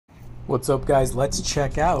What's up, guys? Let's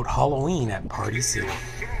check out Halloween at Party City.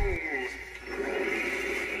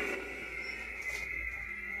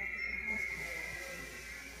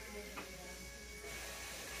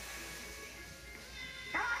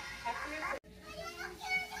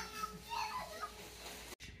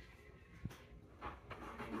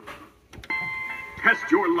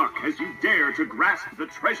 Test your luck as you dare to grasp the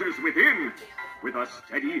treasures within. With a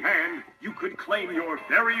steady hand, you could claim your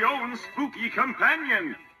very own spooky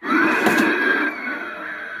companion.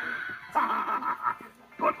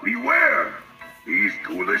 But beware! These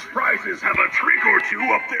ghoulish prizes have a trick or two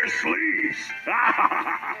up their sleeves.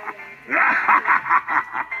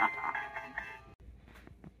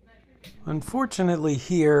 Unfortunately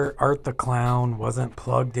here, Art the Clown wasn't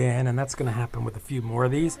plugged in, and that's going to happen with a few more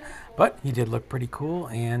of these, but he did look pretty cool,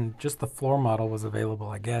 and just the floor model was available,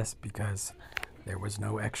 I guess, because there was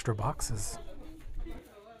no extra boxes.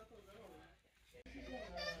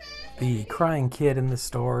 The crying kid in the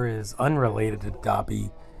store is unrelated to Dobby.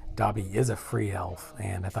 Dobby is a free elf,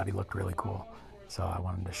 and I thought he looked really cool, so I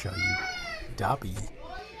wanted to show you Dobby.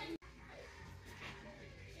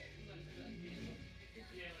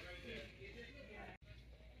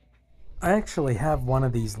 I actually have one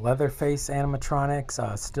of these Leatherface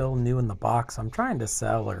animatronics, still new in the box. I'm trying to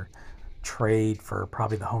sell or trade for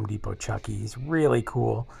probably the Home Depot Chucky. He's really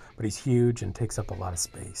cool, but he's huge and takes up a lot of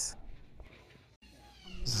space.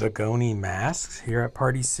 Zagoni masks here at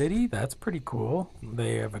Party City. That's pretty cool.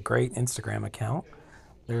 They have a great Instagram account.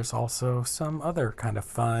 There's also some other kind of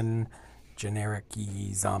fun,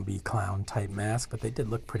 generic-y zombie clown type mask, but they did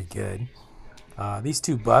look pretty good. These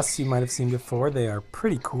two busts you might have seen before, they are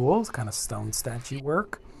pretty cool. It's kind of stone statue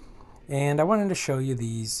work. And I wanted to show you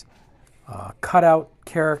these cutout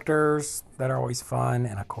characters that are always fun.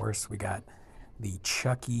 And of course, we got the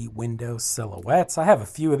Chucky window silhouettes. I have a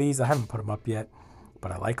few of these. I haven't put them up yet,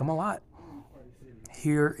 but I like them a lot.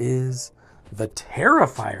 Here is the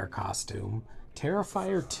Terrifier costume.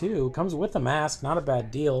 Terrifier 2 comes with a mask, not a bad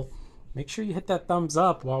deal. Make sure you hit that thumbs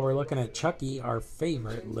up while we're looking at Chucky, our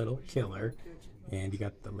favorite little killer. And you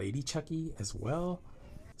got the Lady Chucky as well.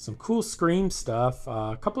 Some cool Scream stuff.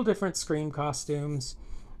 A couple different Scream costumes.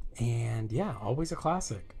 And yeah, always a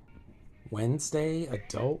classic. Wednesday,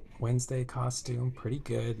 adult Wednesday costume. Pretty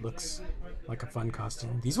good. Looks like a fun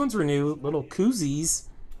costume. These ones were new. Little koozies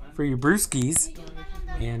for your brewskis.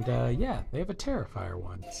 And yeah, they have a Terrifier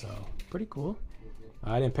one. So pretty cool.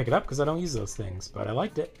 I didn't pick it up because I don't use those things. But I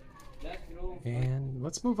liked it. And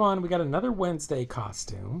let's move on. We got another Wednesday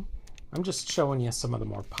costume. I'm just showing you some of the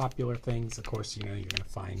more popular things. Of course, you know, you're going to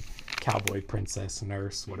find cowboy, princess,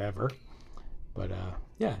 nurse, whatever. But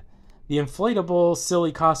yeah, the inflatable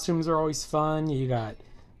silly costumes are always fun. You got,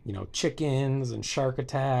 you know, chickens and shark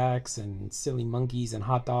attacks and silly monkeys and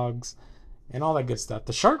hot dogs and all that good stuff.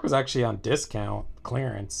 The shark was actually on discount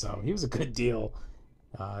clearance, so he was a good deal.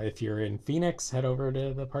 If you're in Phoenix, head over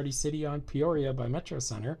to the Party City on Peoria by Metro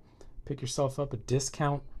Center. Pick yourself up a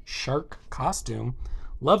discount shark costume.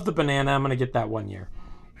 Love the banana. I'm going to get that one year.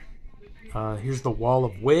 Here's the wall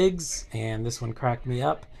of wigs, and this one cracked me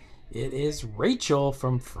up. It is Rachel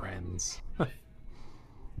from Friends.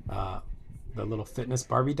 The little fitness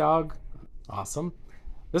Barbie dog. Awesome.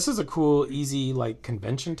 This is a cool, easy, like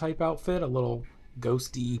convention type outfit. A little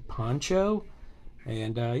ghosty poncho.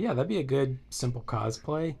 And yeah, that'd be a good, simple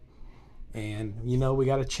cosplay. And, you know, we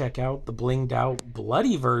got to check out the blinged out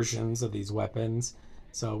bloody versions of these weapons.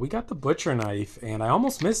 So we got the butcher knife, and I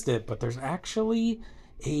almost missed it, but there's actually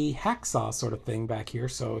a hacksaw sort of thing back here.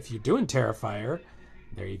 So if you're doing Terrifier,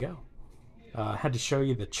 there you go. Had to show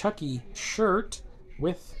you the Chucky shirt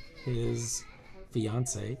with his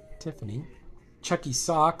fiance, Tiffany. Chucky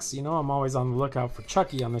socks. You know, I'm always on the lookout for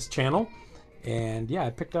Chucky on this channel. And yeah, I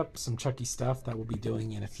picked up some Chucky stuff that we'll be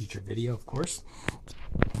doing in a future video, of course.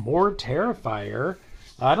 More Terrifier.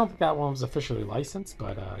 I don't think that one was officially licensed,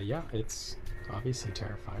 but yeah, it's obviously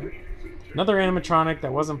Terrifier. Another animatronic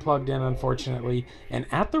that wasn't plugged in, unfortunately. And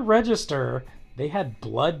at the register, they had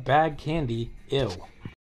blood bag candy. Ew.